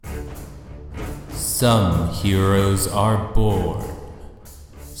Some heroes are born,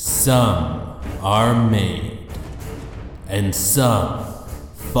 some are made, and some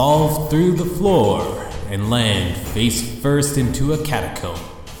fall through the floor and land face first into a catacomb.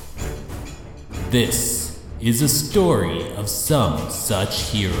 This is a story of some such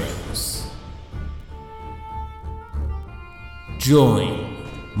heroes. Join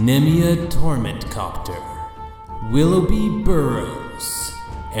Nemia Tormentcopter, Willoughby Burrows,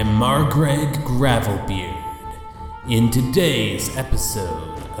 and Margreg Gravelbeard in today's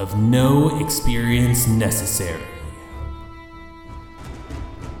episode of No Experience Necessary.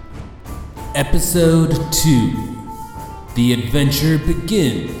 Episode 2, The Adventure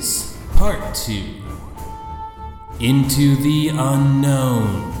Begins, Part 2, Into the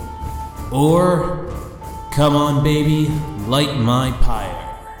Unknown, or Come on baby, light my pyre.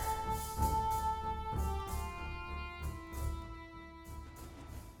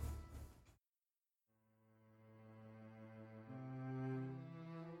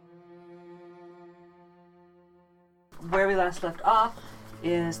 Where we last left off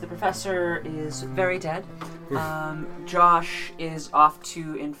is the professor is very dead. Josh is off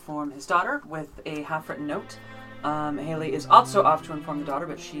to inform his daughter with a half-written note. Haley is also off to inform the daughter,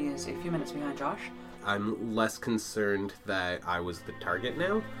 but she is a few minutes behind Josh. I'm less concerned that I was the target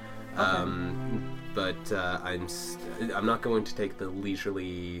now, but I'm not going to take the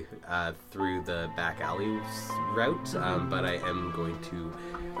leisurely through the back alley route, but I am going to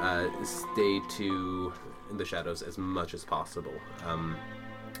stay to the shadows as much as possible.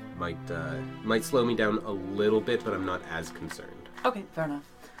 Might slow me down a little bit, but I'm not as concerned. Okay, fair enough.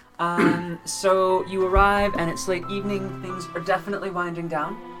 So you arrive, and it's late evening. Things are definitely winding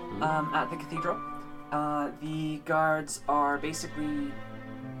down at the cathedral. The guards are basically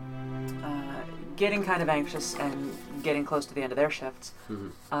getting kind of anxious and getting close to the end of their shifts,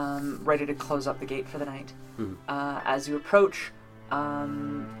 ready to close up the gate for the night. As you approach,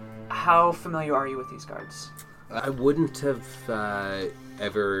 how familiar are you with these guards? I wouldn't have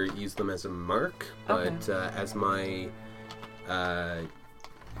ever used them as a mark, but as my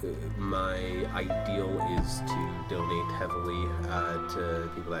ideal is to donate heavily to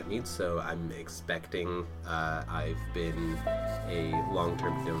people that need, so I'm expecting I've been a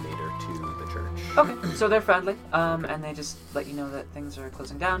long-term donator to the church. Okay, so they're friendly, and they just let you know that things are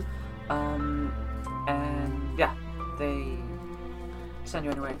closing down, and yeah, they send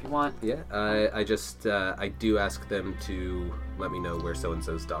you anywhere if you want. Yeah, I do ask them to let me know where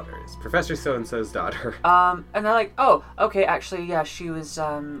so-and-so's daughter is. Professor so-and-so's daughter. And they're like, oh, okay, actually, yeah, she was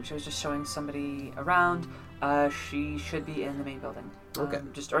just showing somebody around. She should be in the main building. Okay.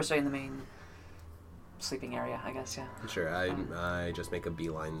 In the main sleeping area, I guess, yeah. Sure, I just make a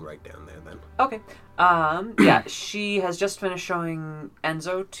beeline right down there then. Okay. Yeah, she has just finished showing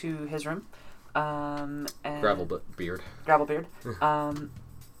Enzo to his room. And Gravelbeard.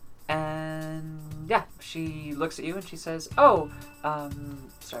 And yeah, she looks at you and she says, "Oh,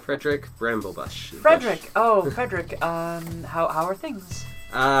 sorry, Frederick Bramblebush." Frederick. Oh, Frederick. How are things?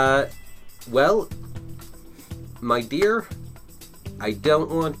 Well, my dear, I don't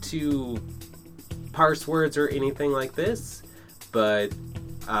want to parse words or anything like this, but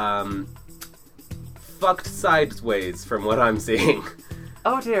fucked sideways from what I'm seeing.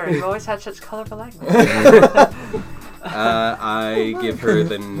 Oh dear, you've always had such colorful language. I give her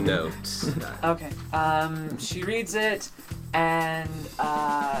the note. Okay. She reads it, and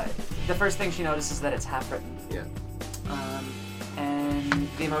the first thing she notices is that it's half written. Yeah. And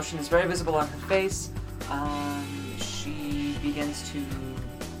the emotion is very visible on her face. She begins to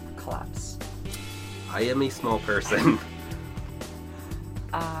collapse. I am a small person.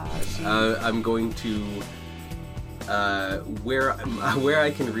 I'm going to. Where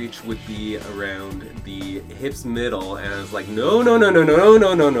I can reach would be around the hips middle, and I was like, no.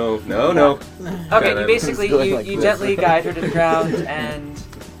 Okay, you basically you gently guide her to the ground, and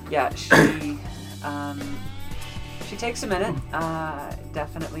yeah, she takes a minute,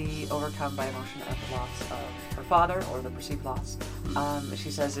 definitely overcome by emotion at the loss of her father or the perceived loss. She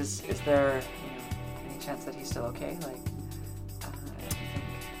says, "Is there any chance that he's still okay?"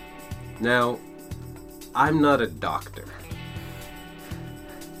 Now, I'm not a doctor.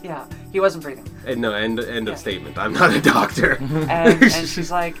 Yeah, he wasn't breathing. No, end of statement. I'm not a doctor. And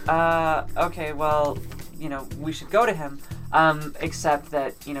she's like, okay, well, we should go to him. Except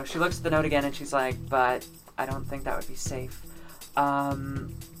that, she looks at the note again and she's like, but I don't think that would be safe.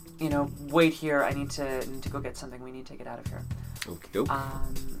 Wait here. I need to go get something. We need to get out of here. Okay.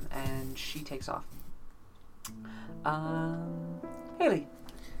 And she takes off. Haley,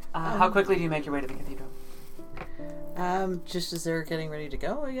 how quickly do you make your way to the cathedral? Just as they're getting ready to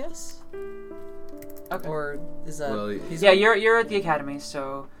go, I guess. Okay. Or is that... Well, Yeah, you're at the academy,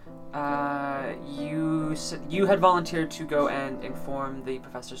 so you had volunteered to go and inform the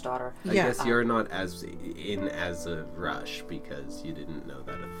professor's daughter. I Yeah. guess you're not as a rush because you didn't know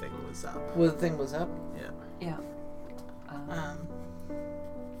that a thing was up. Well, the thing was up. Yeah.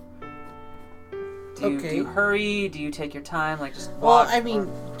 Do Okay. you hurry? Do you take your time? Like just Well, walk? I mean,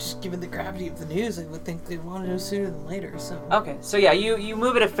 just given the gravity of the news, I would think they'd want to know sooner than later, so... Okay, so yeah, you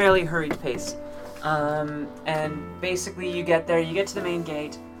move at a fairly hurried pace, and basically you get there. You get to the main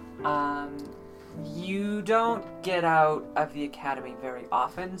gate. You don't get out of the academy very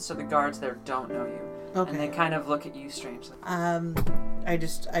often, so the guards there don't know you, Okay. and they kind of look at you strangely. I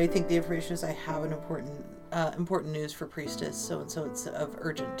think the information is I have an important news for Priestess, so it's of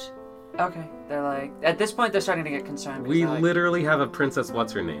urgent. Okay, they're like, at this point they're starting to get concerned. 'Cause We they're like, literally have a princess.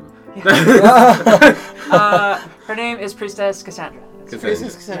 What's her name? her name is Priestess Cassandra.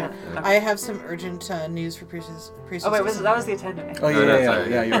 Priestess Cassandra. Yeah. I have some urgent news for Priestess Oh wait, Cassandra. that was the attendant. Oh, no, yeah,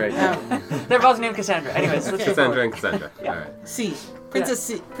 sorry. you're right. They're both named Cassandra. Anyways, let's go Cassandra and forward. Cassandra. Yeah. All right. C. Priestess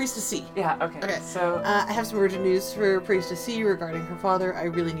C. Priestess C. Yeah. Okay. Okay. So I have some urgent news for Priestess C regarding her father. I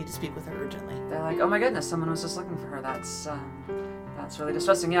really need to speak with her urgently. they're like, oh my goodness, someone was just looking for her. That's really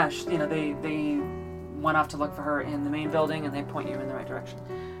distressing. Yeah. They went off to look for her in the main building, and they point you in the right direction.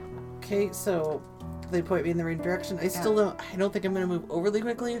 Okay, so they point me in the right direction. I don't think I'm going to move overly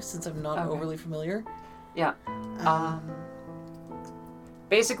quickly since I'm not Okay. overly familiar. Yeah.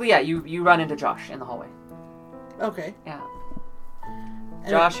 Basically, yeah. You run into Josh in the hallway. Okay. Yeah. And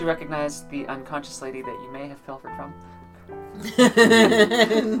Josh, you recognize the unconscious lady that you may have pilfered from.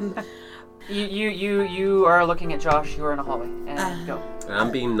 You are looking at Josh. You are in a hallway, and go.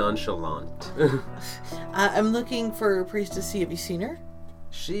 I'm being nonchalant. I'm looking for Priestess C. Have you seen her?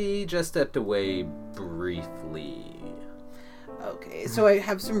 She just stepped away briefly. Okay, so I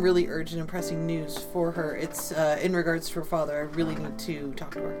have some really urgent and pressing news for her. It's in regards to her father. I really need to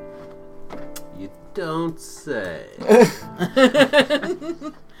talk to her. You don't say.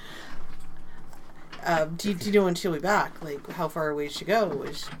 Do you know when she'll be back? Like, how far away should she go?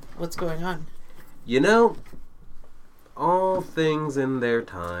 What's going on? You know, all things in their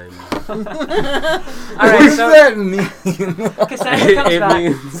time. All right, so that mean? Cassandra comes It back,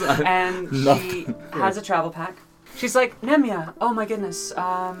 means and she has a travel pack. She's like, Nemia, oh my goodness,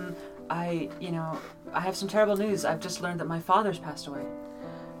 I have some terrible news. I've just learned that my father's passed away.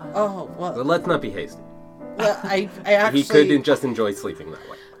 Oh, Well, well, let's not be hasty. I actually... He could just enjoy sleeping that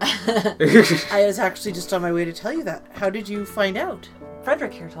way. I was actually just on my way to tell you that. How did you find out?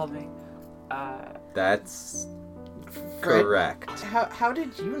 Frederick here told me. That's Fred? correct. How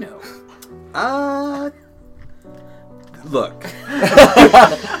did you know? Look,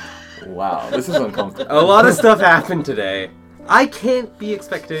 Wow, this is uncomfortable. a lot of stuff happened today. I can't be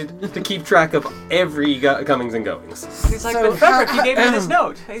expected to keep track of every comings and goings. He's like, So, but Frederick, you gave me this um,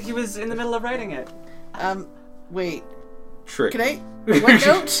 note. He was in the middle of writing it. Wait. Trick. Can I... What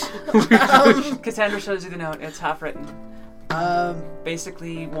note? Cassandra shows you the note. It's half written.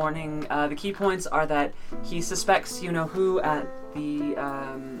 Basically warning, the key points are that he suspects you-know-who at the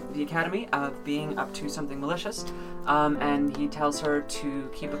academy of being up to something malicious, and he tells her to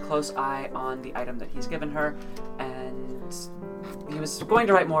keep a close eye on the item that he's given her, and he was going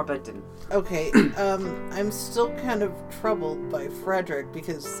to write more but didn't. Okay, I'm still kind of troubled by Frederick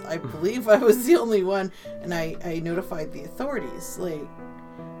because I believe I was the only one, and I notified the authorities. Like,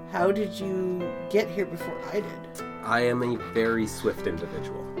 how did you get here before I did? I am a very swift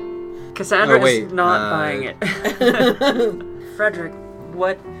individual. Cassandra Oh, wait, is not buying it. Frederick,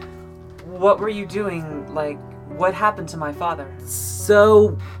 what were you doing? Like, what happened to my father?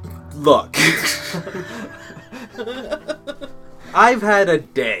 So, look. I've had a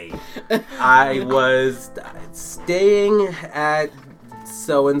day. I was staying at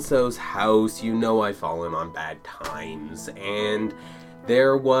so-and-so's house. You know I've fallen on bad times. And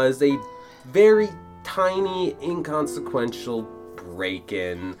there was a very tiny, inconsequential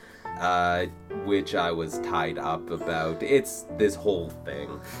break-in, which I was tied up about. It's this whole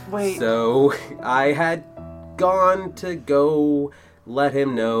thing. Wait. So, I had gone to go let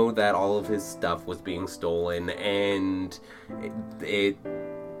him know that all of his stuff was being stolen, and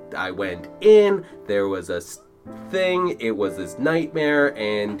I went in, there was a thing, it was his nightmare,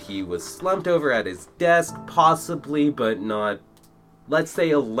 and he was slumped over at his desk, possibly, but not, let's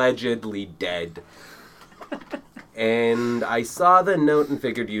say, allegedly dead. And I saw the note and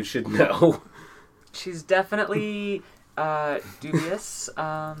figured you should know. She's definitely dubious,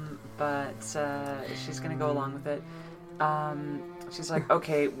 but she's gonna go along with it. She's like,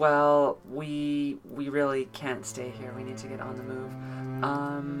 okay, well, we really can't stay here. We need to get on the move.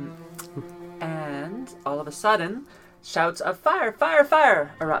 And and all of a sudden, shouts of fire, fire,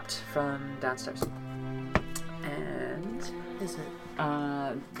 fire erupt from downstairs. And Is it?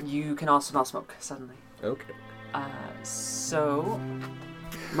 you can all smell smoke suddenly. Okay. So,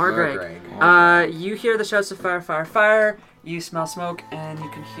 Margreg, Margreg. you hear the shouts of fire, fire, fire. You smell smoke, and you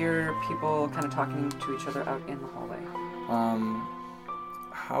can hear people kind of talking to each other out in the hallway.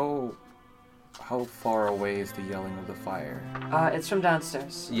 How far away is the yelling of the fire? It's from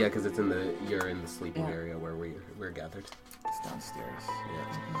downstairs. Yeah, because you're in the sleeping Yeah. area where we're gathered. It's downstairs.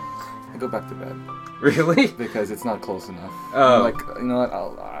 Yeah. I go back to bed Really? because it's not close enough. Oh. I'm like, you know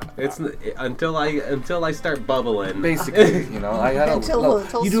what? It's until I start bubbling. Basically, you know, I had Until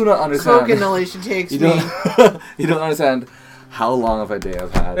you do not understand. Coke inhalation takes You me. don't, you don't understand how long of a day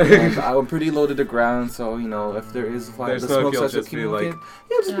I've had. And I'm pretty low to the ground, so, you know, if there is fire, There's the smoke, smoke you'll starts to just be accumulate. like-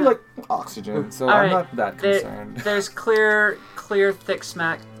 You'll just be Yeah. like oxygen, so All I'm right. not that concerned. There's clear, thick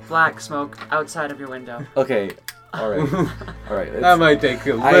smack, black smoke outside of your window. Okay, alright. Alright. That might take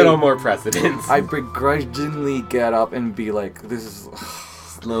a little more precedence. I begrudgingly get up and be like, this is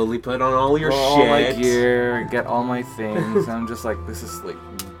Slowly put on all your all shit. my gear, get all my things. And I'm just like, this is like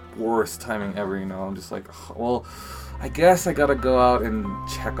worst timing ever, you know. I'm just like, well, I guess I gotta go out and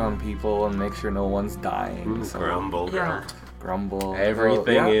check on people and make sure no one's dying. So Grumble, Yeah. grumble.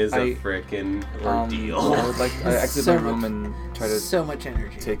 Everything Well, yeah, is a frickin' ordeal. I would like I exit So my room and try to So much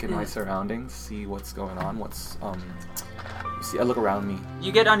energy. take in my Yeah. surroundings, see what's going on. I look around me.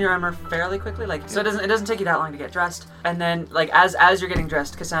 You get on your armor fairly quickly, so it doesn't take you that long to get dressed. And then, as you're getting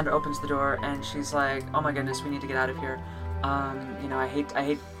dressed, Cassandra opens the door and she's like, "Oh my goodness, we need to get out of here. I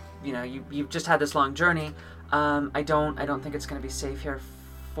hate, you've just had this long journey. I don't think it's going to be safe here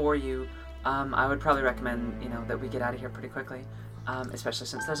for you. I would probably recommend, that we get out of here pretty quickly, especially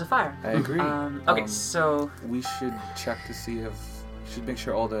since there's a fire." I agree. Okay, so we should check to see if should make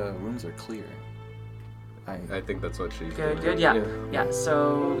sure all the rooms are clear. I think that's what she's good, doing. yeah.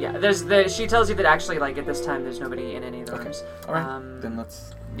 So she tells you that actually, at this time, there's nobody in any of the Okay. rooms. All right, then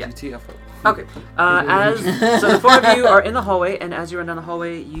let's yeah. GTF. Okay. So the four of you are in the hallway, and as you run down the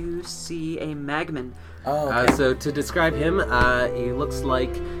hallway, you see a Magman. Oh, okay. So to describe him, he looks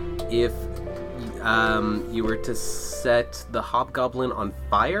like if you were to set the Hobgoblin on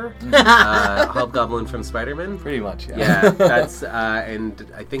fire. Hobgoblin from Spider-Man. Pretty much, yeah. Yeah, that's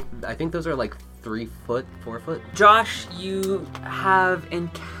and I think those are like 3 foot, 4 foot. Josh, you have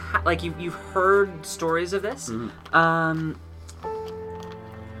you've heard stories of this.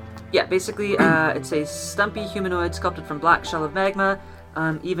 Yeah, basically, it's a stumpy humanoid sculpted from black shell of magma.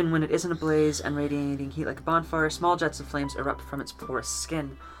 Even when it isn't ablaze and radiating heat like a bonfire, small jets of flames erupt from its porous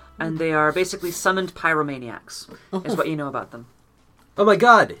skin. And they are basically summoned pyromaniacs, is what you know about them. Oh my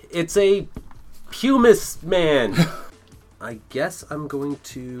god, it's a pumice man. I guess I'm going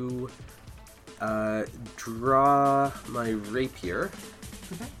to draw my rapier.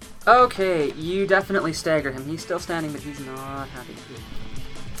 Okay, you definitely stagger him. He's still standing, but he's not happy.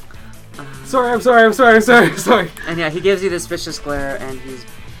 Sorry. And yeah, he gives you this vicious glare, and he's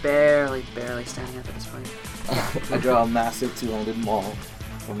barely standing up at this point. I draw a massive 200 maul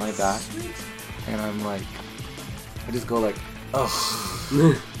from my back, and I'm like, I just go like, oh,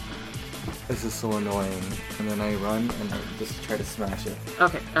 this is so annoying. And then I run and I just try to smash it.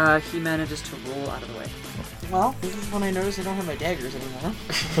 Okay, he manages to roll out of the way. Well, this is when I notice I don't have my daggers anymore.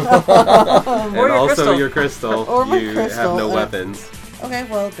 And your also crystal. your crystal. Or my you crystal, have no uh, weapons. Okay,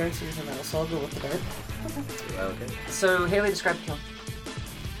 well, dart's using metal, so I'll go with the dart. Okay. So Haley, describe the kill.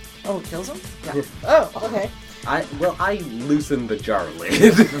 Oh, it kills him? Yeah. Oh, okay. I loosened the jar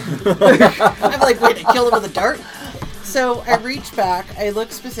lid. I'm like, wait, I killed him with a dart? So I reach back, I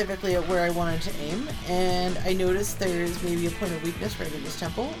look specifically at where I wanted to aim, and I notice there's maybe a point of weakness right in his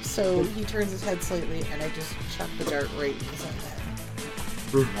temple. So he turns his head slightly, and I just chuck the dart right inside the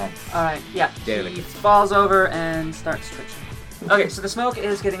head. Nice. Alright, yeah. Damn He it. falls over and starts twitching. Okay, so the smoke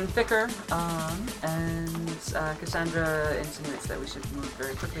is getting thicker, and Cassandra insinuates that we should move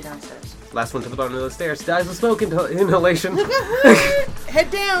very quickly downstairs. Last one to the bottom of the stairs dies of smoke inhalation. Head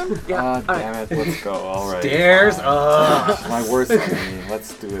down! Yeah. Damn it, let's go. Alright. Stairs. My worst enemy.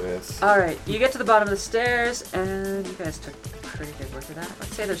 Let's do this. Alright, you get to the bottom of the stairs, and you guys took a pretty good work of that.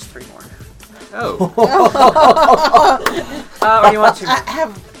 Let's say there's 3 more. Oh. Or you want to?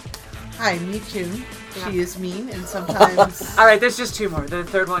 Hi, me too. She is mean, and sometimes... Alright, there's just 2 more. The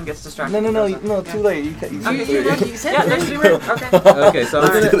third one gets distracted. No, too late. You Okay, You said yeah, there's 2 more. Okay. Okay, so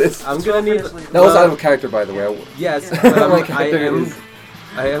I'm gonna need. That was out of character, by the way. Yes, Yeah. but Like, there it is.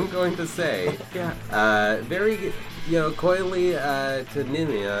 I am going to say, Yeah. very coyly to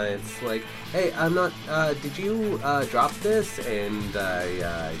Nimia, it's like, hey, I'm not. Did you drop this? And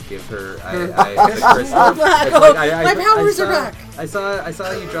I give her the crystal. My powers are back. I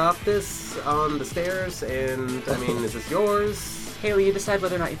saw you drop this on the stairs, and I mean, is this yours? Haley, you decide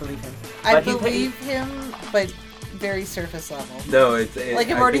whether or not you believe him. I But he- believe him, but very surface level. No, I'm Like,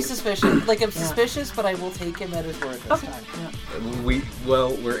 I'm already suspicious. Like, I'm suspicious, but I will take him at his word this Okay. time.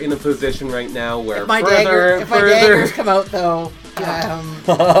 We're in a position right now where If my further. daggers come out, though,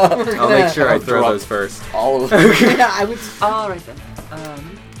 I'll make sure I I'll throw drop those first. All of them. yeah, I would. All right then.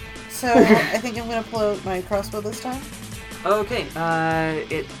 So I think I'm gonna pull out my crossbow this time. Okay.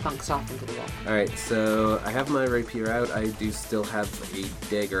 It thunks off into the wall. All right, so I have my rapier out. I do still have a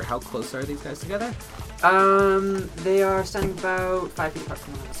dagger. How close are these guys together? They are standing about 5 feet apart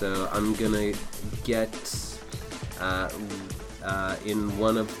from one another. So I'm gonna get in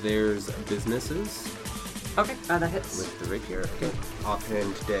one of their businesses Okay. That hits. with the rapier. Okay.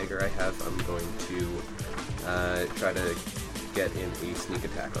 Offhand dagger I have. I'm going to try to get in a sneak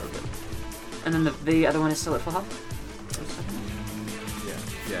attack on him. And then the other one is still at full health.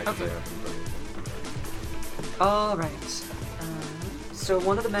 Yeah. 'Cause Okay. I have him. All right. So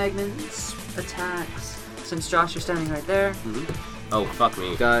one of the Magmans attacks. Since Josh, you're standing right there. Oh fuck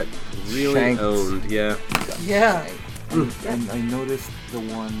me! Got really Shanked. owned. Yeah. Yeah. And I noticed the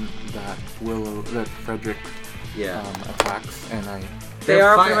one that Frederick Yeah. attacks, and I They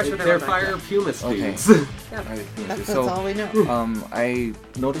are pretty much what they they're look like, fire puma Okay. students. That's so all we know. I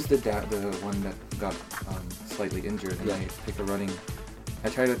noticed the one that got slightly injured, and Yeah. I take a running. I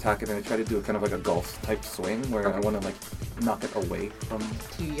try to attack it, and I try to do a kind of like a golf type swing where I want to like knock it away from.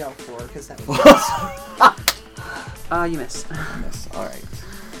 To yell for, because that was You miss. Miss. All right.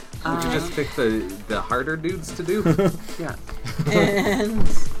 Would you just pick the harder dudes to do? Yeah. And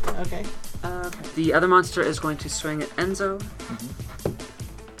okay. Okay. The other monster is going to swing at Enzo.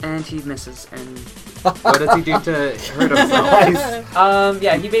 And he misses. And What does he do to hurt himself?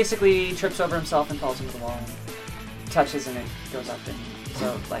 yeah, he basically trips over himself and falls into the wall and touches and it goes up. And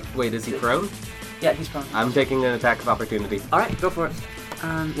so like. Wait, is he prone? Yeah, he's prone. I'm taking an attack of opportunity. All right, go for it.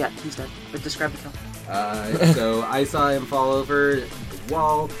 Yeah, he's dead. But describe the kill. So I saw him fall over the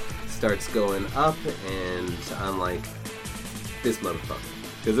wall, starts going up, and I'm like, this motherfucker.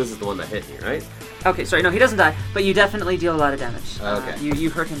 Because this is the one that hit me, right? Okay, sorry, no, he doesn't die, but you definitely deal a lot of damage. Okay. You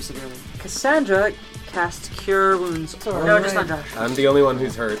hurt him severely. Cassandra casts Cure Wounds. Sorry. No, just on Josh. I'm the only one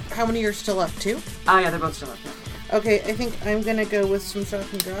who's hurt. How many are still up? 2? Ah, yeah, they're both still up. Yeah. Okay, I think I'm gonna go with some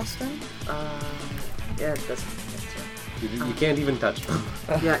shocking grass then. Yeah, it doesn't. You can't even touch them.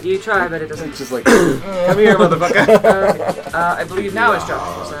 Yeah, you try, but it doesn't. It's just like Come here, motherfucker. I believe now it's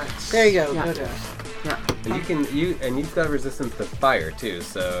Josh. So that's- There you go. Yeah. Go Josh. Yeah. And you've got resistance to fire too.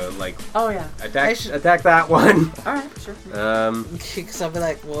 So like, Oh yeah. attack that one. All right, sure. Because I'll be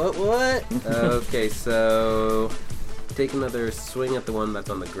like, what? Okay, so take another swing at the one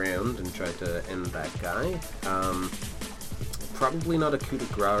that's on the ground and try to end that guy. Probably not a coup de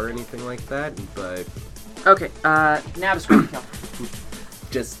grace or anything like that, but Okay. Now describe the kill.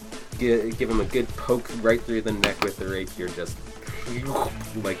 just give him a good poke right through the neck with the rapier, just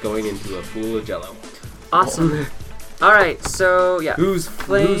like going into a pool of jello. Awesome. All right, so yeah. Who's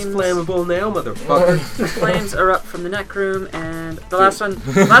Flames. flammable now, motherfucker? Flames erupt from the neck room, and the last one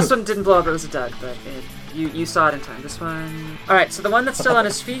didn't blow up. It was a dud, but you saw it in time. This one. All right, so the one that's still on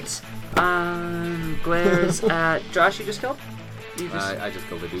his feet glares at Josh. You just killed. You just. I just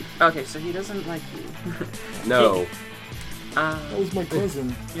killed a dude. Okay, so he doesn't like you. No, that was my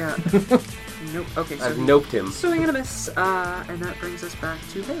cousin. Yeah. Nope. Okay, so I've noped him. swing and a miss, and that brings us back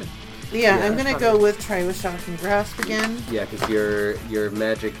to Haley. Yeah, Yeah, I'm gonna probably. go with try with shocking grasp again. Yeah, because your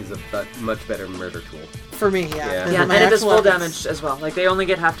magic is a much better murder tool. For me, yeah. Yeah. than Yeah, my and it does actual full weapons. damage as well. Like they only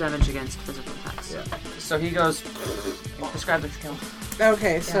get half damage against physical attacks. Yeah. So he goes. Describe the kill.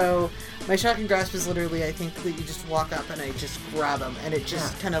 Okay, so my shocking grasp is literally, I think that you just walk up and I just grab him, and it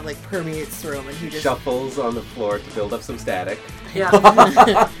just kind of like permeates through him, and he just Shuffles on the floor to build up some static. Yeah. Oh my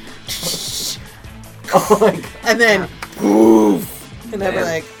god. and then poof, and then we're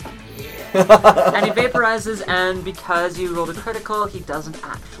like, And he vaporizes, and because you rolled a critical, he doesn't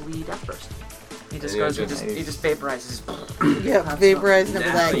actually death burst. He just Yeah, goes, he just- just vaporizes. yeah, vaporize, and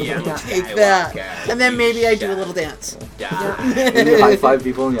then we're like, take that, and then maybe I do a little dance. And you high five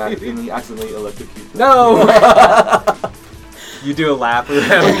people and you accidentally electrocute them. No! You do a lap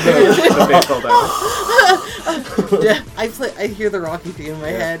around the baseball diamond. Yeah, I hear the Rocky theme in my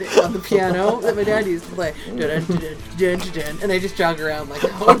head on the piano that my dad used to play. Dun, dun, dun, dun, dun, dun, and I just jog around like,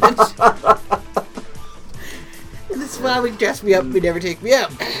 and this is why we dress me up, we never take me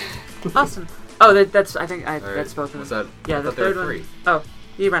out. Awesome. Oh, that's. I think All right. that's both of What's them. that? Yeah, I the thought there were third one. three. Oh,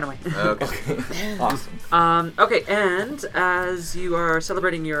 he ran away. Okay. Awesome. Okay, and as you are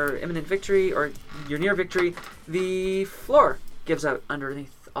celebrating your imminent victory or your near victory, the floor gives out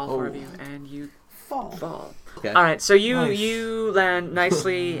underneath all four of you, and you fall. Okay. All right, so Nice. you land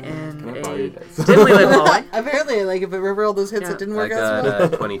nicely in Can I borrow you a guys? dimly lit hallway. Apparently, like if it were all those hits, Yeah. it didn't I work out got so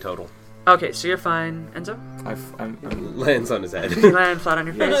well. 20 total. Okay, so you're fine, Enzo. I'm Lands on his head. You land flat on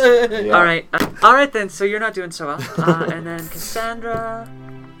your face. yeah. All right then. So you're not doing so well. And then Cassandra,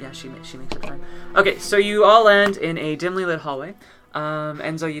 yeah, she makes it fine. Okay, so you all land in a dimly lit hallway.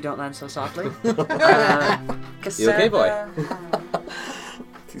 Enzo, you don't land so softly. Cassandra, You okay, boy?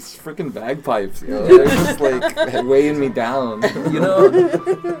 These freaking bagpipes, yo. They're just like weighing me down. You know, And you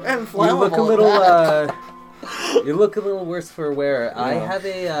look a flammable little. at that. You look a little worse for wear. I Yeah. have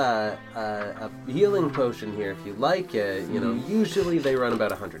a healing potion here. If you like it, you know. Usually they run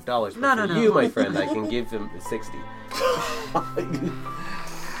about $100. But No, for no. you, my friend, I can give him 60.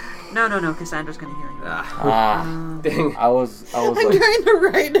 No. Cassandra's gonna hear you. Ah, Dang. I was I'm like, trying to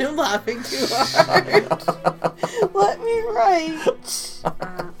write and laughing too hard. Let me write.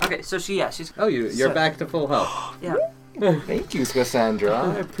 Okay, so she's Oh, you're back to full health. yeah. thank you, Cassandra.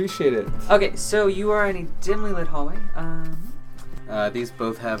 I appreciate it. Okay, so you are in a dimly lit hallway. These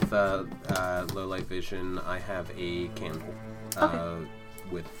both have low light vision. I have a candle.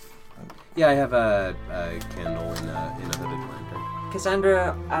 With. Yeah, I have a candle in a hooded lantern.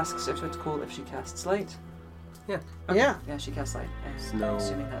 Cassandra asks if it's cool if she casts light. Yeah. Okay. Yeah. Yeah, she casts light. And Snow. I'm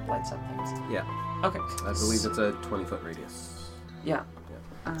assuming that lights up things. Yeah. Okay. I believe it's a 20-foot radius. Yeah.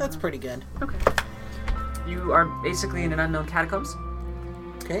 That's pretty good. Okay. You are basically in an unknown catacombs.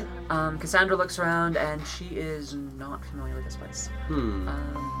 Okay. Cassandra looks around and she is not familiar with this place.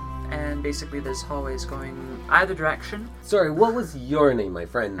 And basically this hallway is going either direction. Sorry, what was your name, my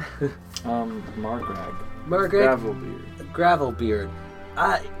friend? Margrag. Margaret Gravelbeard. Gravelbeard.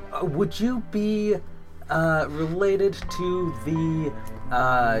 Would you be related to the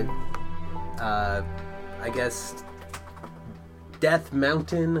I guess Death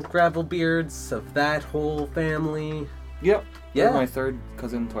Mountain Gravelbeards of that whole family? Yep. Yeah. They're my third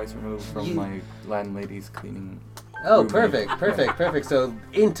cousin, twice removed from You- my landlady's cleaning. Oh, roommate. perfect. So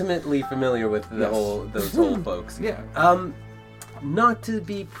intimately familiar with the Yes. those whole folks. Yeah. Not to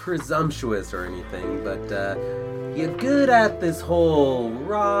be presumptuous or anything, but you're good at this whole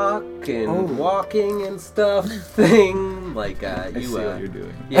rock and walking and stuff thing. Like I you, see what you're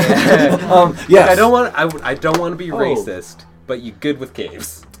doing. yeah. Yes. I don't want. I don't want to be Oh. racist, but you good with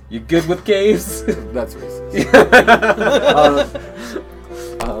caves. You good with caves? That's racist.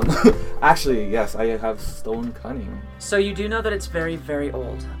 Actually, yes, I have stone cunning. So you do know that it's very, very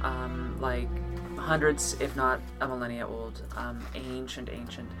old. Like hundreds, if not a millennia old. Ancient.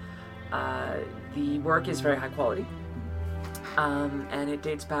 The work is very high quality. And it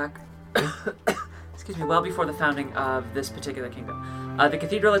dates back, excuse me, well before the founding of this particular kingdom. The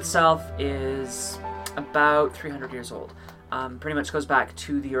cathedral itself is about 300 years old. Pretty much goes back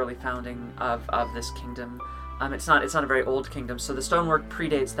to the early founding of this kingdom. It's not a very old kingdom, so the stonework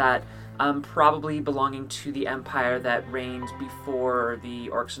predates that, probably belonging to the empire that reigned before the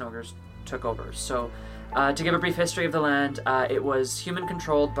Orcs and Ogres took over. So, to give a brief history of the land, it was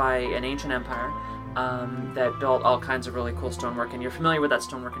human-controlled by an ancient empire that built all kinds of really cool stonework, and you're familiar with that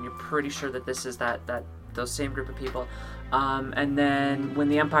stonework, and you're pretty sure that this is those same group of people. And then when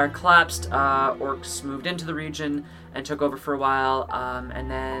the empire collapsed, orcs moved into the region and took over for a while. And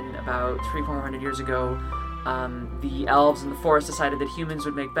then about 300-400 years ago, the elves in the forest decided that humans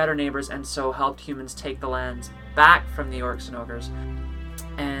would make better neighbors, and so helped humans take the lands back from the orcs and ogres.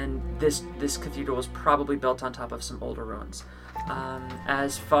 And this cathedral was probably built on top of some older ruins.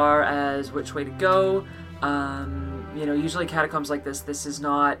 As far as which way to go, usually catacombs like this is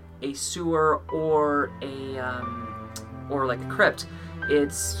not a sewer or like a crypt.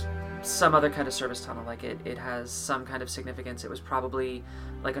 It's some other kind of service tunnel. Like it has some kind of significance. It was probably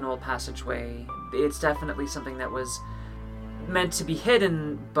like an old passageway. It's definitely something that was meant to be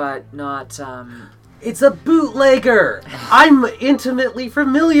hidden, but not. It's a bootlegger. I'm intimately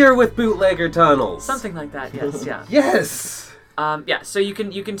familiar with bootlegger tunnels. Something like that. Yes. Yeah. Yes. So you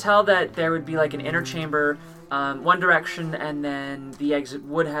can tell that there would be like an inner chamber, one direction, and then the exit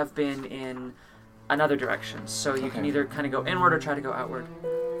would have been in another direction. So you can either kind of go inward or try to go outward.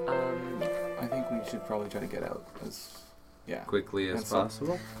 I think we should probably try to get out as Quickly as And so-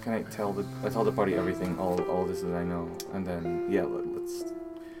 possible. Can I tell the party everything, all this that I know, and then let's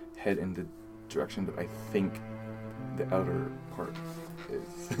head in the direction that I think the outer part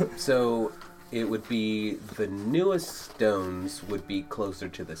is. So, it would be the newest stones would be closer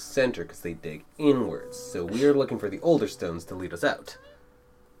to the center because they dig inwards. So we're looking for the older stones to lead us out.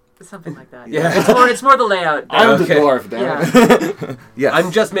 Something like that. Yeah. It's more the layout. I'm Okay. the dwarf, damn Yeah. it. Yes.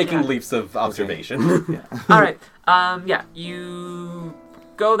 I'm just making Yeah. leaps of observation. Yeah. All right. Yeah. You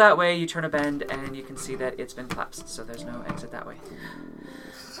go that way. You turn a bend, and you can see that it's been collapsed. So there's no exit that way.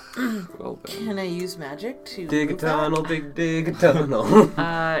 Well then. Can I use magic to Dig a move that? tunnel, dig a tunnel.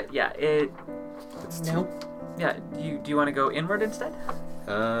 Yeah. It. No. Yeah. Do you want to go inward instead?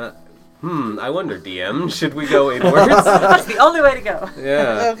 I wonder, DM, should we go inwards? That's the only way to go.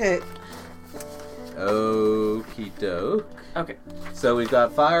 Yeah. Okay. Okie doke. Okay. So we've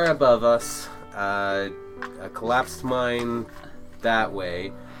got fire above us, a collapsed mine that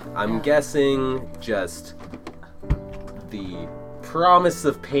way. I'm guessing just the promise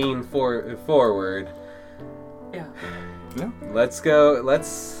of pain forward. Yeah. Yeah, Let's go.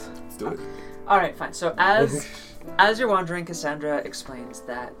 Let's. let's do it. All right. Fine. So as you're wandering, Cassandra explains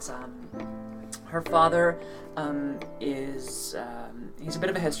that her father is he's a bit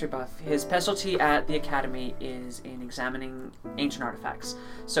of a history buff. His specialty at the academy is in examining ancient artifacts.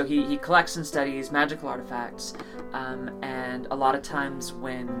 So he collects and studies magical artifacts, and a lot of times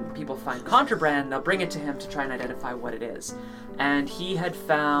when people find contraband, they'll bring it to him to try and identify what it is. And he had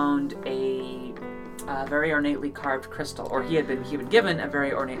found a very ornately carved crystal, or he had been given a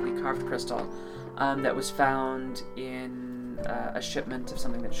very ornately carved crystal that was found in a shipment of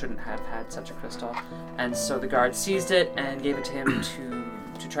something that shouldn't have had such a crystal. And so the guard seized it and gave it to him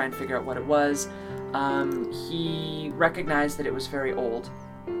to try and figure out what it was. He recognized that it was very old,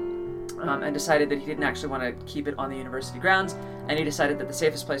 and decided that he didn't actually want to keep it on the university grounds, and he decided that the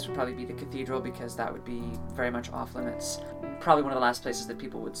safest place would probably be the cathedral, because that would be very much off limits. Probably one of the last places that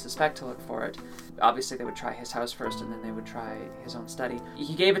people would suspect to look for it. Obviously they would try his house first, and then they would try his own study.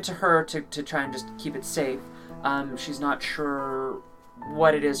 He gave it to her to try and just keep it safe. She's not sure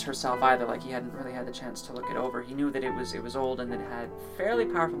what it is herself either. Like, he hadn't really had the chance to look it over. He knew that it was old and that it had fairly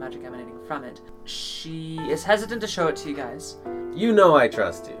powerful magic emanating from it. She is hesitant to show it to you guys. You know I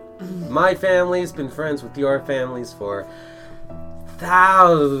trust you. My family's been friends with your families for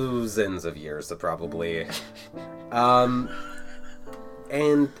thousands of years, probably.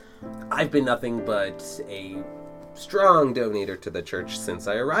 And I've been nothing but a strong donator to the church since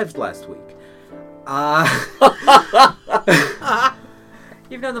I arrived last week.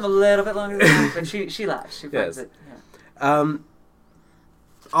 You've known them a little bit longer than that, but she laughs. She finds Yes. it. Yeah.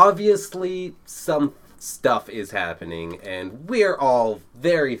 Obviously, some stuff is happening, and we're all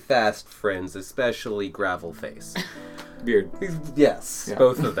very fast friends, especially Gravelface. Beard. Yes, Yeah.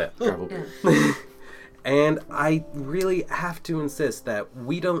 both of them. Gravel. And I really have to insist that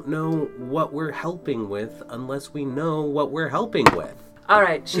we don't know what we're helping with unless we know what we're helping with. All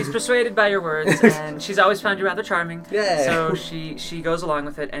right, she's persuaded by your words, and she's always found you rather charming. Yeah. So she goes along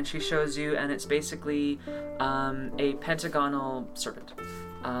with it, and she shows you, and it's basically a pentagonal serpent,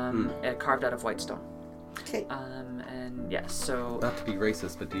 carved out of white stone. Okay. And yes, so Not to be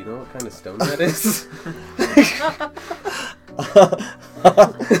racist, but do you know what kind of stone that is?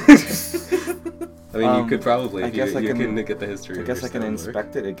 I mean, you could probably. I guess you I can get the history. I of guess your I can stone work.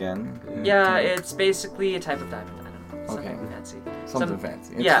 inspect it again. yeah, it's basically a type of diamond. I don't know, something Okay. fancy. Something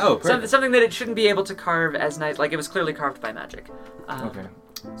fancy. Yeah, Oh, perfect. something that it shouldn't be able to carve as nice. Like, it was clearly carved by magic. Okay.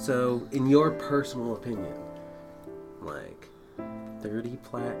 So, in your personal opinion, like 30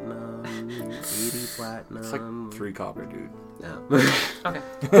 platinum, 80 platinum. It's like 3 copper, dude. No. Okay.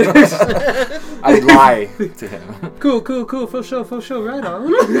 I lie to him. Cool. For sure. Right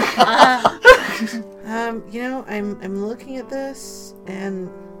on. I'm looking at this and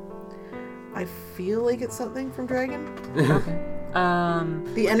I feel like it's something from Dragon.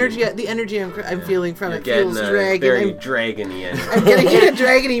 The energy I'm feeling from You're it getting feels a dragon. very I'm dragony energy. getting a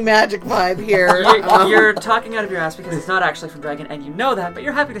dragony magic vibe here. You're talking out of your ass because it's not actually from Dragon, and you know that, but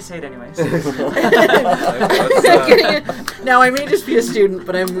you're happy to say it anyways. Now I may just be a student,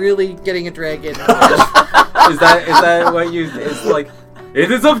 but I'm really getting a dragon. Is that what you? It's like. It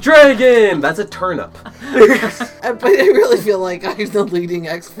is of dragon. That's a turnip. But I really feel like I'm the leading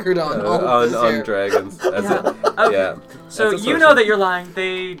expert on all of this on here. dragons. That's Yeah. it. Okay. Yeah. So That's a you know that you're lying.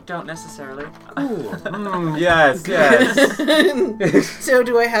 They don't necessarily. Yes. So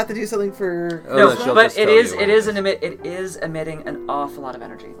do I have to do something for? Oh, No, she'll but just tell you what it is emitting an awful lot of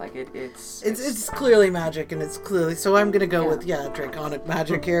energy. Like it's It's clearly magic, and it's clearly. So I'm gonna go Yeah. with draconic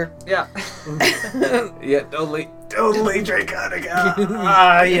magic here. yeah. Yeah, totally draconic.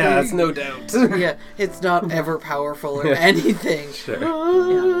 Yes, no doubt. Yeah, it's not ever powerful or anything.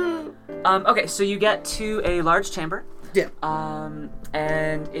 Okay, so you get to a large chamber. Yeah.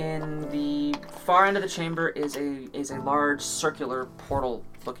 And in the far end of the chamber is a large circular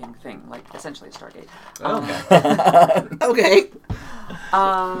portal-looking thing, like essentially a Stargate. Okay.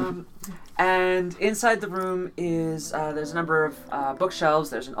 And inside the room is there's a number of bookshelves.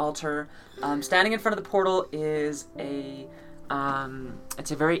 There's an altar. Standing in front of the portal is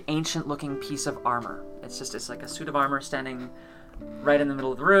it's a very ancient-looking piece of armor. It's like a suit of armor standing right in the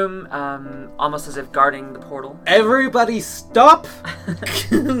middle of the room, almost as if guarding the portal. Everybody stop!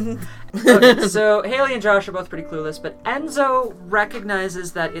 Okay, so Haley and Josh are both pretty clueless, but Enzo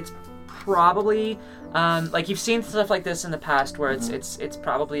recognizes that it's probably like you've seen stuff like this in the past, where it's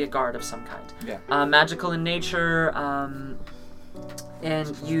probably a guard of some kind. Yeah. Magical in nature.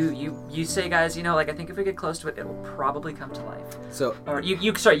 And you say, guys, like I think if we get close to it, it will probably come to life. So, Or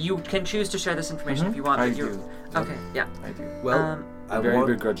you can choose to share this information if you want. I but you're, do. Okay, yeah. I do. well, I Very want...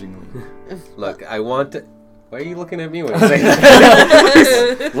 begrudgingly. Look, I want to... Why are you looking at me when you say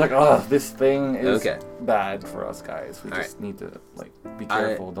that? Like, oh, this thing is Okay. bad for us guys. We All just need to, be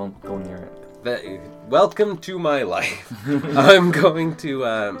careful. Don't go near it. Welcome to my life. I'm going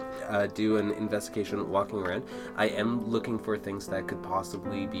to do an investigation walking around. I am looking for things that could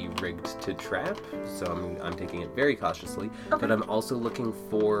possibly be rigged to trap, so I'm taking it very cautiously. Okay. But I'm also looking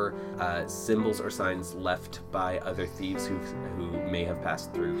for symbols or signs left by other thieves who may have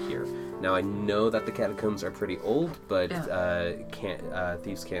passed through here. Now I know that the catacombs are pretty old, but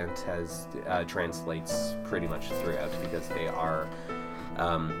Thieves' Cant has translates pretty much throughout because they are.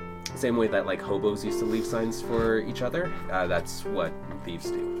 Same way that hobos used to leave signs for each other, that's what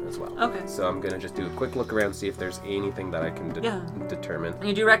thieves do as well. Okay. So I'm gonna just do a quick look around, see if there's anything that I can determine. And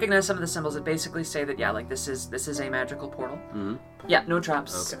you do recognize some of the symbols that basically say that this is a magical portal. Mm-hmm. Yeah, no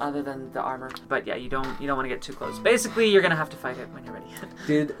traps other than the armor. But yeah, you don't want to get too close. Basically, you're gonna have to fight it when you're ready.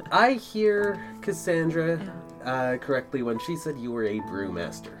 Did I hear Cassandra correctly when she said you were a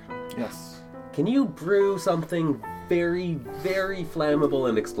brewmaster? Yes. Can you brew something very, very flammable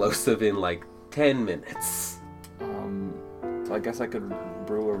and explosive in 10 minutes? So I guess I could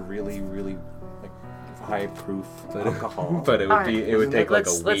brew a really, really high proof alcohol. But it would take a week.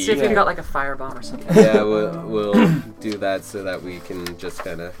 Let's see if you've got a firebomb or something. Yeah, we'll do that so that we can just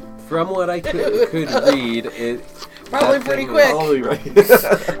kind of, from what I could read, it Probably pretty quick. Probably right.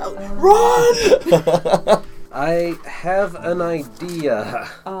 Run! I have an idea.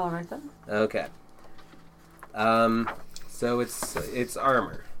 All right then. Okay. So it's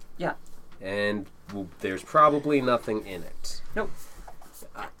armor, Yeah. and there's probably nothing in it. Nope.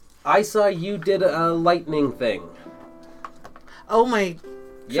 I saw you did a lightning thing. Oh my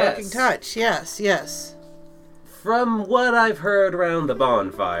Yes. shocking touch. Yes. From what I've heard around the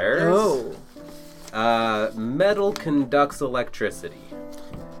bonfires, metal conducts electricity.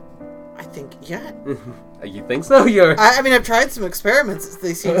 I think, yeah. You think so? I mean, I've tried some experiments,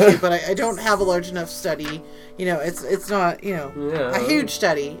 they seem to, but I don't have a large enough study. It's not, a huge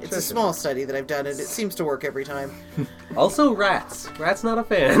study. It's a small study that I've done, and it seems to work every time. Also, rats. Rat's not a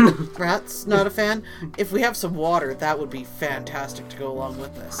fan. Rat's not a fan. If we have some water, that would be fantastic to go along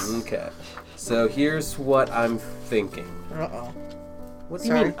with this. Okay. So here's what I'm thinking. Uh-oh. What do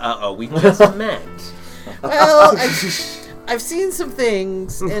you mean, uh-oh? We just met. Well, I've seen some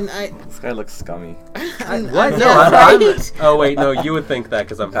things, and This guy looks scummy. What? Yeah, right? Oh wait, no. You would think that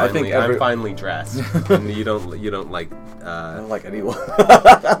because I'm I finally dressed, and you don't like. I don't like anyone.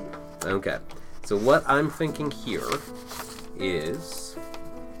 Okay. So what I'm thinking here is,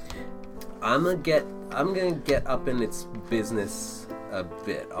 I'm gonna get up in its business a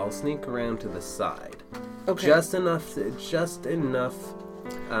bit. I'll sneak around to the side, okay. just enough to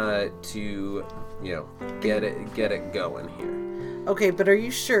get it going here. Okay, but are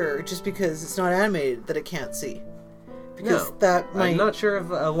you sure, just because it's not animated, that it can't see? Because No, that might... I'm not sure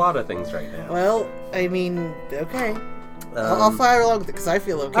of a lot of things right now. Well, I mean, okay. I'll fire along with it, because I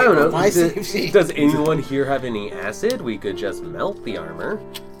feel okay I don't know. about my safety. Does anyone here have any acid? We could just melt the armor.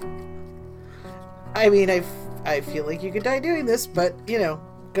 I mean, I feel like you could die doing this, but,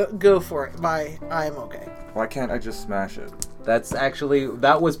 go for it. I'm okay. Why can't I just smash it?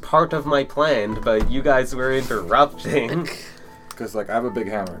 That was part of my plan, but you guys were interrupting. Because, I have a big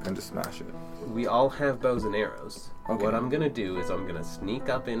hammer. I can just smash it. We all have bows and arrows. Okay. What I'm gonna do is I'm gonna sneak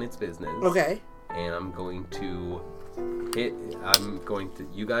up in its business. Okay. And I'm going to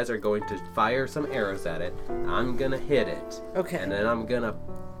you guys are going to fire some arrows at it. I'm gonna hit it. Okay. And then I'm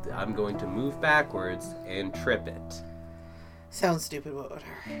going to move backwards and trip it. Sounds stupid, but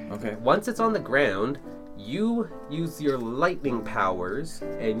whatever. Okay. Once it's on the ground, you use your lightning powers,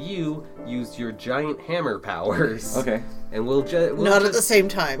 and you use your giant hammer powers. Okay. And we'll just Not at the same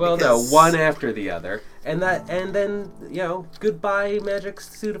time. Well, because... no, one after the other, and then goodbye, magic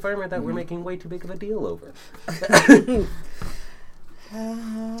suit of armor that we're making way too big of a deal over.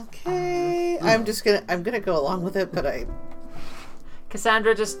 Okay. I'm gonna go along with it, but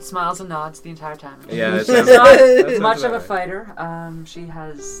Cassandra just smiles and nods the entire time. Yeah, She's that not sounds much of about a right. fighter. She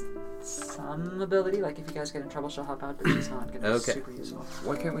has some ability. Like if you guys get in trouble, she'll help out, but she's not going to be Okay. super useful.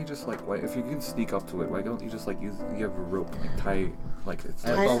 Why can't we just if you can sneak up to it, why don't you just you have a rope and tie it's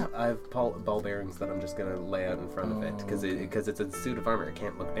I have ball bearings that I'm just gonna lay out in front of it because it's a suit of armor. It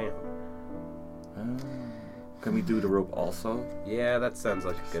can't look down. Can we do the rope also? Yeah, that sounds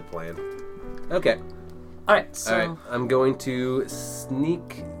like a good plan. Okay. All right, so All right. I'm going to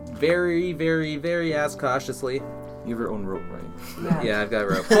sneak very, very, very ass cautiously. You have your own rope, right? Yeah, I've got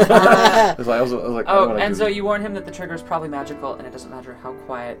rope. Because I was like, I Oh, wanna and do so this. you warn him that the trigger is probably magical, and it doesn't matter how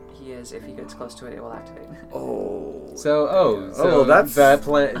quiet he is. If he gets close to it, it will activate. So that's- that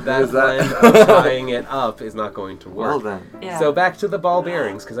plan of tying it up is not going to work. Well then. Yeah. So back to the ball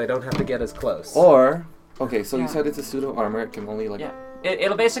bearings because I don't have to get as close. Or okay, so Yeah. you said it's a suit of armor. It can only Yeah.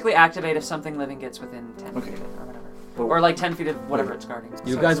 It'll basically activate if something living gets within 10 Okay. feet of it or whatever. But- Or like 10 feet of whatever it's guarding.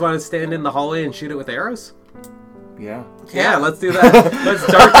 You So guys want to stand in the hallway and shoot it with arrows? Yeah. Yeah, let's do that. Let's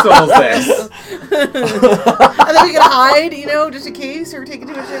Dark Souls this. and then we can hide, just in case, or take it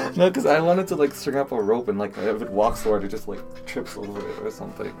to a chance. No, because I wanted to string up a rope and if it walks toward it, just trips over it or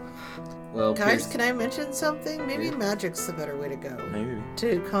something. Well, Guys, can I mention something? Maybe magic's the better way to go. Maybe.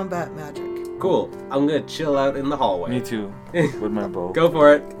 To combat magic. cool. I'm gonna chill out in the hallway. Me too. With my bow. Go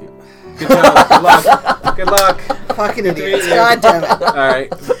for it. Good job. Good luck. Good luck. Fucking Good to idiots. meet you. God damn it. All right.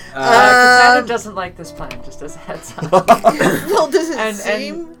 Cassandra doesn't like this plan, just as a heads up. Well, does it and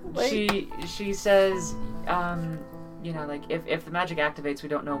seem like... she says, if the magic activates, we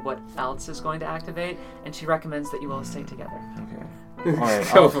don't know what else is going to activate, and she recommends that you all stay together. Okay. All right.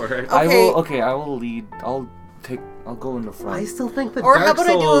 Go for it. I will. Okay. Okay. I will lead. I'll go in the front. I still think the Or Dark how about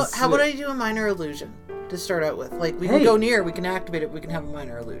Souls. I do a minor illusion to start out with? Like, we Hey. can go near, we can activate it, we can have a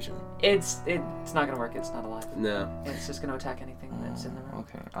minor illusion. It's not going to work. It's not alive. No. It's just going to attack anything that's in the room.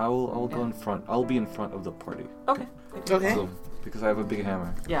 Okay. I will go in front. I'll be in front of the party Okay. Okay. Cool. because I have a big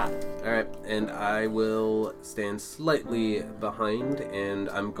hammer. Yeah. All right, and I will stand slightly behind, and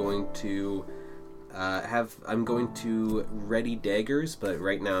I'm going to I'm going to ready daggers, but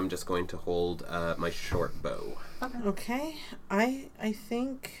right now I'm just going to hold my short bow. Okay. I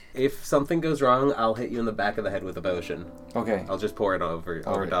think... If something goes wrong, I'll hit you in the back of the head with a potion. Okay. I'll just pour it over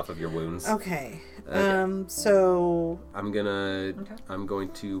Okay. top of your wounds. Okay. Okay. So... I'm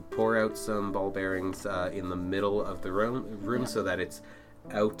going to pour out some ball bearings in the middle of the room so that it's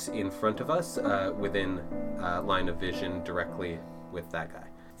out in front of us, within line of vision directly with that guy.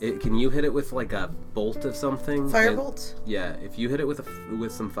 Can you hit it with like a bolt of something? Firebolt? Yeah, if you hit it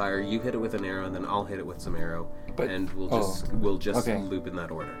with some fire, you hit it with an arrow, and then I'll hit it with some arrow, and we'll just okay. loop in that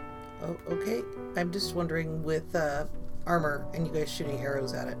order. Oh, okay. I'm just wondering with armor and you guys shooting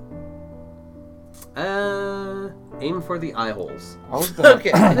arrows at it. Aim for the eye holes. I was gonna...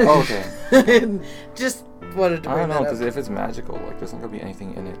 Okay. Oh, okay. Just wanted to I bring don't know that because up. if it's magical, there's not gonna be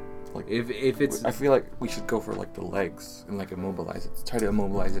anything in it. Like If it's I feel like we should go for the legs and immobilize it. Try to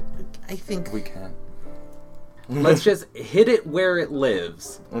immobilize it I think... if we can. let's just hit it where it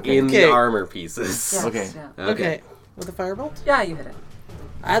lives Okay. in Okay. the armor pieces. Yes, Okay. Yeah. Okay. With a firebolt? Yeah, you hit it.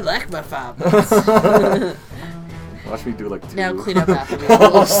 I like my firebolts. Watch me do two. Now clean up after me.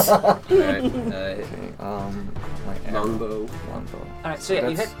 Alright. Alright, Okay. My arrow. longbow. Longbow. Alright, so yeah,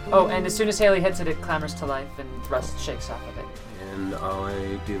 you hit. That's- Oh, and as soon as Haley hits it, it clambers to life and rust shakes off of it. And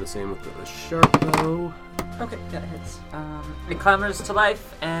I do the same with the sharp bow. Okay, yeah, it hits. It clambers to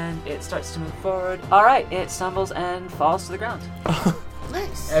life and it starts to move forward. Alright, it stumbles and falls to the ground.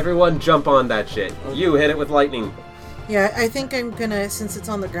 Nice. Everyone jump on that shit. You hit it with lightning. Yeah, I think I'm gonna, since it's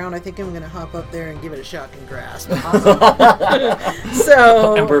on the ground, I think I'm gonna hop up there and give it a shocking grasp.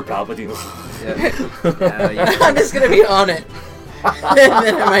 So... Emperor Palpatine. Yeah. I'm just gonna be on it. And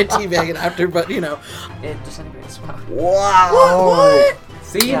then I might teabag it after, but It disintegrates. Wow. What?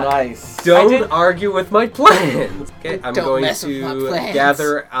 See? Yeah. Nice. I Don't did- argue with my plans. Okay, I'm Don't going mess with my to plans.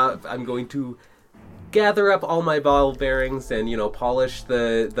 gather up all my ball bearings and polish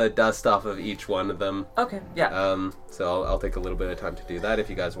the dust off of each one of them. Okay, yeah. So I'll take a little bit of time to do that if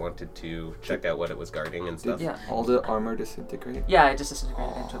you guys wanted to check out what it was guarding and stuff. Yeah. All the armor disintegrate. Yeah, it just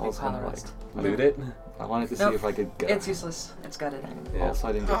disintegrated into a I big was pile of gonna rust. Loot it. I wanted to see Nope. if I could get It's useless. It's gutted. Yeah. Also,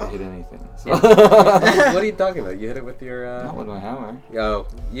 I didn't get to hit anything. So. What are you talking about? You hit it with your. Not with my hammer. Oh,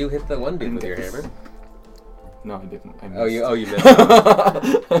 you hit the one dude didn't with your get this. hammer. No, I didn't. I You missed.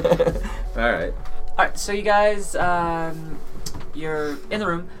 missed. All right. Alright, so you guys, you're in the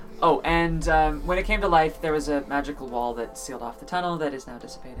room. Oh, and when it came to life, there was a magical wall that sealed off the tunnel that is now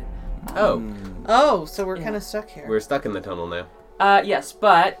dissipated. Oh, Oh, so we're Yeah. kind of stuck here. we're stuck in the tunnel now. Yes,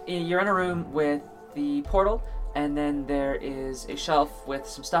 but you're in a room with the portal, and then there is a shelf with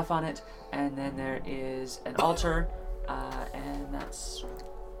some stuff on it, and then there is an altar, and that's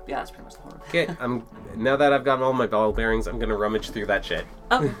pretty much the whole room. Okay, now that I've gotten all my ball bearings, I'm gonna rummage through that shit.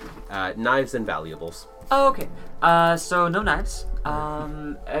 Okay. Knives and valuables. Oh, okay. So no knives.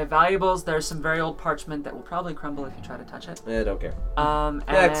 Valuables, there's some very old parchment that will probably crumble if you try to touch it. I don't care. And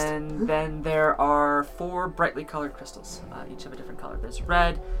Next. then there are 4 brightly colored crystals, each of a different color. There's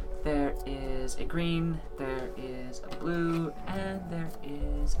red, there is a green, there is a blue, and there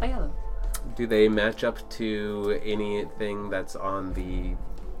is a yellow. Do they match up to anything that's on the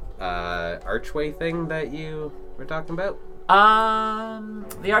archway thing that you were talking about?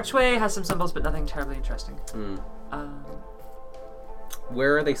 The archway has some symbols, but nothing terribly interesting.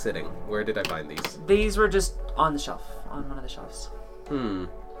 Where are they sitting? Where did I find these? These were just on the shelf, on one of the shelves.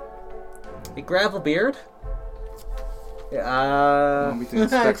 A gravel beard? Want me to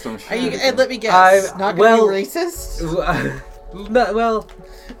inspect some Are you? shit? Let me guess. Not gonna well- be racist. No, well,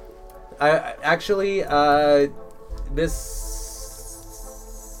 actually,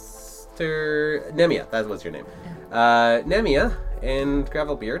 Mr. Nemia, that was your name. Nemia and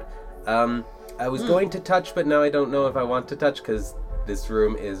Gravelbeard. I was going to touch, but now I don't know if I want to touch because this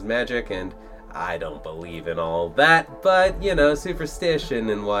room is magic and I don't believe in all that. But, you know, superstition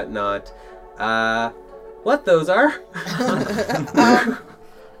and whatnot. What those are?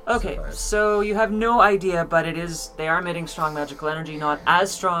 Okay, so you have no idea, but they are emitting strong magical energy, not as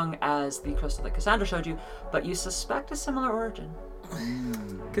strong as the crystal that Cassandra showed you, but you suspect a similar origin.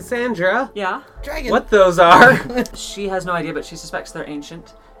 Cassandra? Yeah? Dragon. What those are? She has no idea, but she suspects they're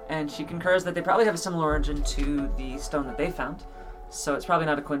ancient, and she concurs that they probably have a similar origin to the stone that they found. So it's probably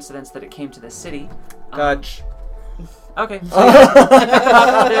not a coincidence that it came to this city. Touch. Okay. So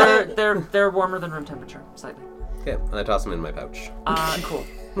they're warmer than room temperature, slightly. Okay, and I toss them in my pouch. Cool.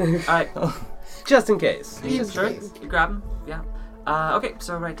 Alright. Just in case. Sure. You grab them. Yeah. Okay,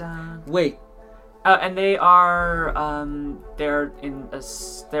 so write down. Wait, And they are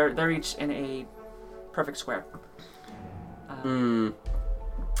they're each in a perfect square.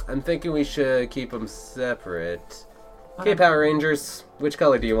 I'm thinking we should keep them separate. Okay, Power Rangers, which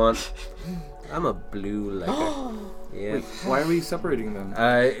color do you want? I'm a blue liker. Yeah. Wait, why are we separating them?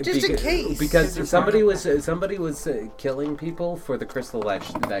 Just in case. Because Because somebody was killing people for the crystal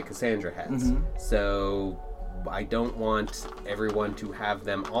that Cassandra has. So I don't want everyone to have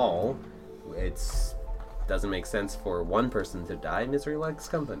them all. It's doesn't make sense for one person to die. Misery likes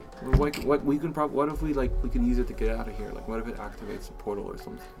company. What if we can use it to get out of here? Like, what if it activates a portal or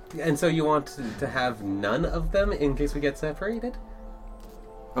something? And so you want to have none of them in case we get separated?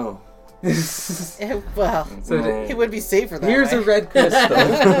 Oh. Well, So No. it would be safer that here's way. a red crystal.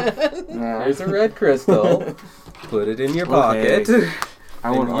 Nah. Here's a red crystal. Put it in your pocket. Okay. I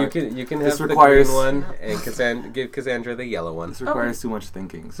And won't. you can This have requires- the green one and give Cassandra the yellow one. This requires too much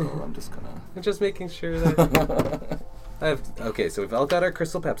thinking, so I'm just gonna. I'm just making sure that okay, so we've all got our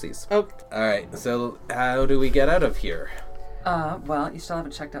crystal Pepsis. Oh, All right, so how do we get out of here? Well, you still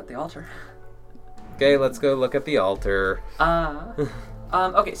haven't checked out the altar. Okay, let's go look at the altar.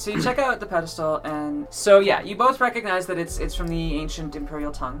 Okay, so you check out the pedestal, and so yeah, you both recognize that it's from the ancient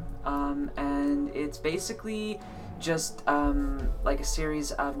imperial tongue, and it's basically just like a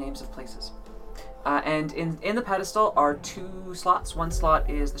series of names of places. And in the pedestal are 2 slots. One slot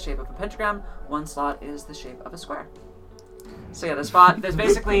is the shape of a pentagram. One slot is the shape of a square. So yeah, there's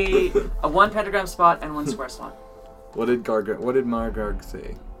basically a 1 pentagram spot and 1 square slot. What did Margarg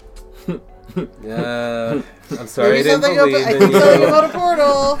say? I'm sorry I maybe didn't something believe I in can tell you you. about a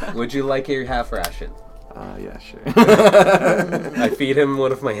portal. Would you like your half ration? Yeah, sure. I feed him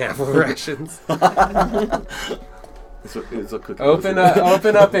one of my half rations. It's a cookie. Open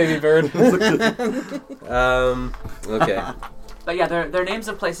up, baby bird. Okay. But yeah, they're names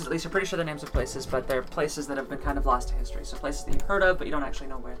of places. At least you're pretty sure they're names of places, but they're places that have been kind of lost to history. So places that you've heard of, but you don't actually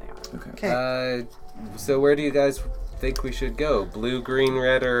know where they are. Okay. So where do you guys think we should go? Blue, green,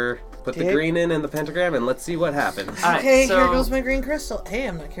 red, or put the Dick. green in the pentagram and let's see what happens. All right, Okay, so here goes my green crystal. Hey,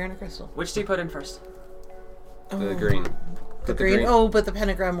 I'm not carrying a crystal. which do you put in first? The green. The green. Oh, but the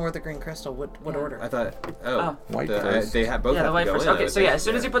pentagram or the green crystal. What order? I thought. White first. They have both. Yeah, have the white to go first. in, Okay, I so would yeah, think. as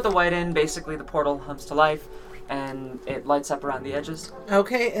soon as you put the white in, basically the portal hums to life, and it lights up around the edges.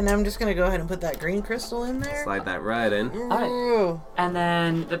 Okay, and I'm just gonna go ahead and put that green crystal in there. Slide that right in. Ooh. And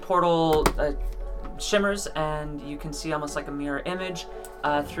then the portal shimmers, and you can see almost like a mirror image.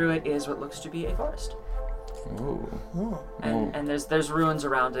 Through it is what looks to be a forest. Ooh. Ooh. And there's ruins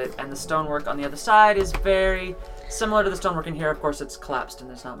around it, and the stonework on the other side is very similar to the stonework in here. Of course, it's collapsed and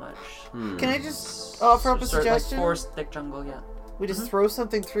there's not much. Can I just offer up a Sort of like suggestion? forest, thick jungle, yeah. We just throw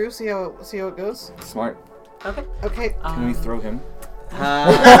something through, see how it goes. Smart. Okay. Okay. Can we throw him? You've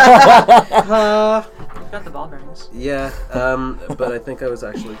got the ball bearings. Yeah, but I think I was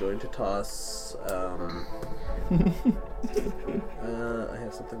actually going to toss. I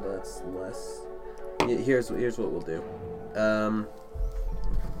have something that's less. Here's what we'll do.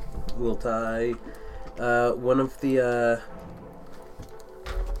 We'll tie one of the.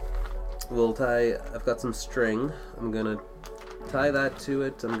 We'll tie. I've got some string. I'm gonna tie that to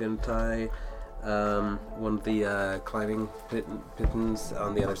it. I'm gonna tie one of the climbing pittons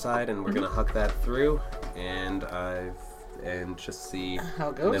on the other side, and we're gonna hook that through, and just see How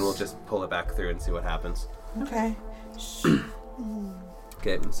it goes. and then we'll just pull it back through and see what happens. Okay.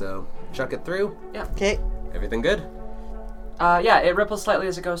 Okay, so chuck it through. Okay. Everything good? Yeah, it ripples slightly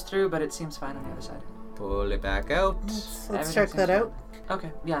as it goes through, but it seems fine on the other side. Pull it back out. Let's Everything check seems that fine. out.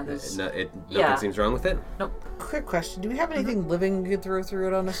 Okay, yeah, there's... Nothing Yeah. seems wrong with it. Quick question: do we have anything living you could throw through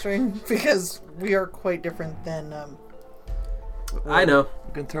it on a string? Because we are quite different than I know.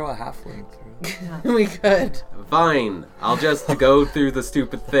 You can throw a halfling through. we could. Fine. I'll just go through the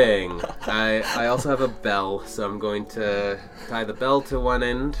stupid thing. I also have a bell, so I'm going to tie the bell to one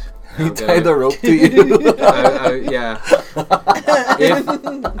end. You I'm tie gonna- the rope to you. Yeah.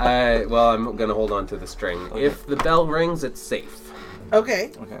 I'm gonna hold on to the string. Okay. If the bell rings, it's safe.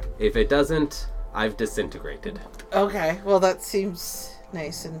 Okay. Okay. If it doesn't, I've disintegrated. Okay. Well, that seems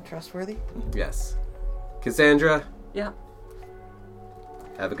nice and trustworthy. Yes. Cassandra, Yeah.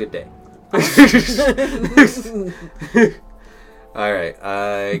 have a good day. Alright,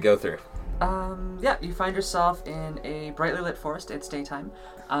 I go through. Yeah, you find yourself in a brightly lit forest. It's daytime.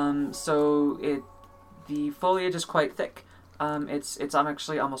 The foliage is quite thick. It's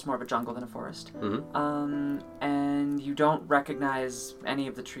actually almost more of a jungle than a forest. Mm-hmm. And you don't recognize any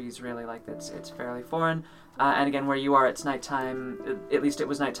of the trees really. Like it's fairly foreign. And again, where you are, it's nighttime. At least it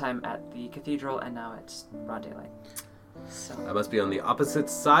was nighttime at the cathedral, and now it's broad daylight. So I must be on the opposite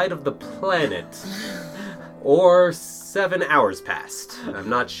side of the planet. Or 7 hours passed. I'm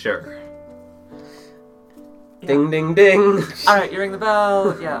not sure. Yeah. Ding, ding, ding. all right, you ring the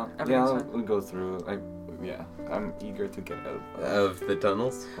bell. Yeah, Yeah, everything's fine. we'll go through. I'm eager to get out Of the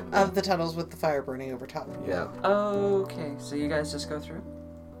tunnels? Of the tunnels with the fire burning over top. Yeah. Okay, so you guys just go through.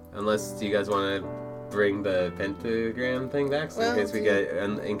 Unless you guys want to bring the pentagram thing back, so Well,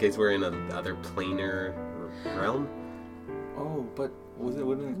 in case we're in another planar realm. Oh, but wouldn't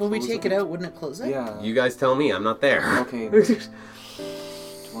it When we close take it out, wouldn't it close it? Yeah. You guys tell me. I'm not there. Okay. Do you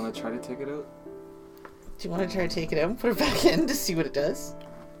want to try to take it out? Do you want to try to take it out and put it back in to see what it does?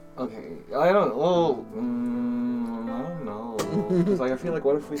 Okay. I don't. Well, I don't know. 'Cause, like, I feel like,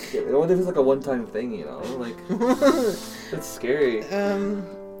 what if it's like a one-time thing? You know, like it's scary.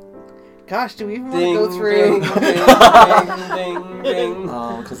 Gosh, do we even want to go through? Ding, ding, ding.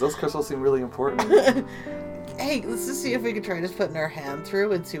 Because those crystals seem really important. Hey, let's just see if we can try just putting our hand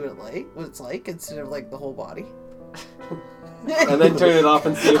through and see what it's like instead of like the whole body. And then turn it off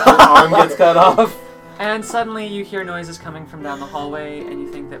and see if your arm gets cut off. And suddenly you hear noises coming from down the hallway, and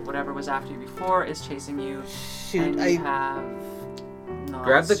you think that whatever was after you before is chasing you. Shoot, and you have not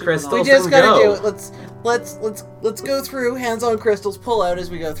Grab the super crystal. we long- just and gotta go. do it. Let's go through. Hands on crystals. Pull out as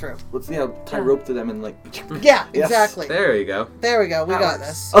we go through. Let's tie rope to them and like. Yeah, Yes. exactly. There you go. There we go. We That got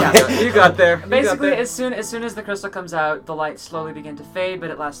works. this. You got there. You got Basically, there. as soon as the crystal comes out, the lights slowly begin to fade, but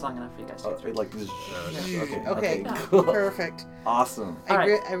it lasts long enough for you guys to get through. Like. Okay. Okay, Cool. perfect. Awesome.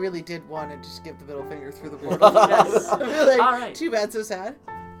 Alright. I really did want to just give the middle finger through the portal. Yes. I feel like, Alright. too bad, so sad.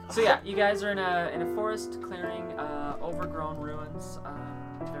 So yeah, you guys are in a forest clearing, overgrown ruins,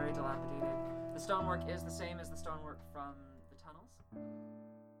 very dilapidated. The stonework is the same as the stonework from the tunnels.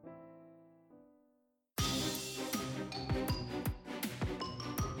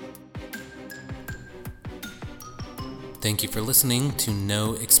 Thank you for listening to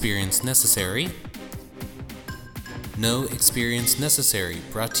No Experience Necessary. No Experience Necessary,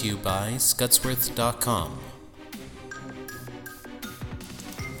 brought to you by Scudsworth.com.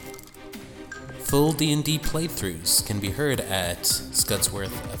 Full D&D playthroughs can be heard at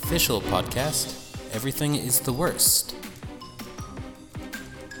Scudsworth Official Podcast, Everything is the Worst.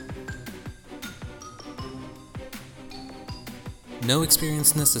 No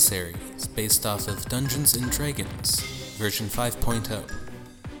experience necessary is based off of Dungeons & Dragons, version 5.0.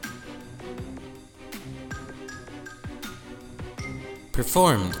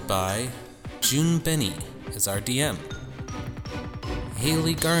 Performed by June Benny as our DM,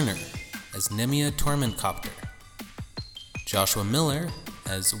 Haley Garner as Nemia Tormentcopter, Joshua Miller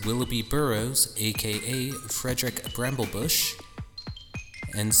as Willoughby Burrows, aka Frederick Bramblebush,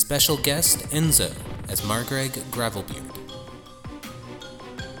 and special guest Enzo as Margreg Gravelbeard.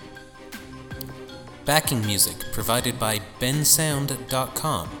 Backing music provided by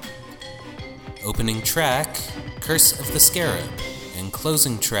bensound.com. Opening track, Curse of the Scarab, and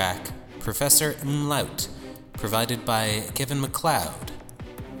closing track, Professor Umlaut, provided by Kevin MacLeod.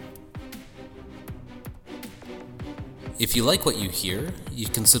 If you like what you hear, you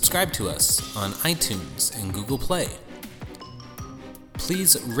can subscribe to us on iTunes and Google Play.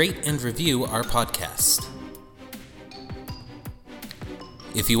 Please rate and review our podcast.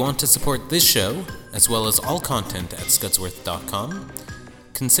 If you want to support this show, as well as all content at scudsworth.com,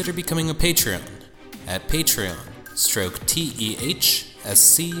 consider becoming a Patreon at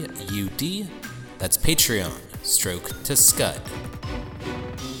Patreon/TEHSCUD. That's Patreon/to-scud.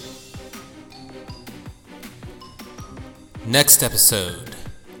 Next episode,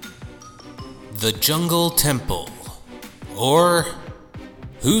 The Jungle Temple, or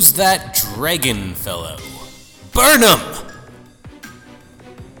Who's That Dragon Fellow? Burn 'em!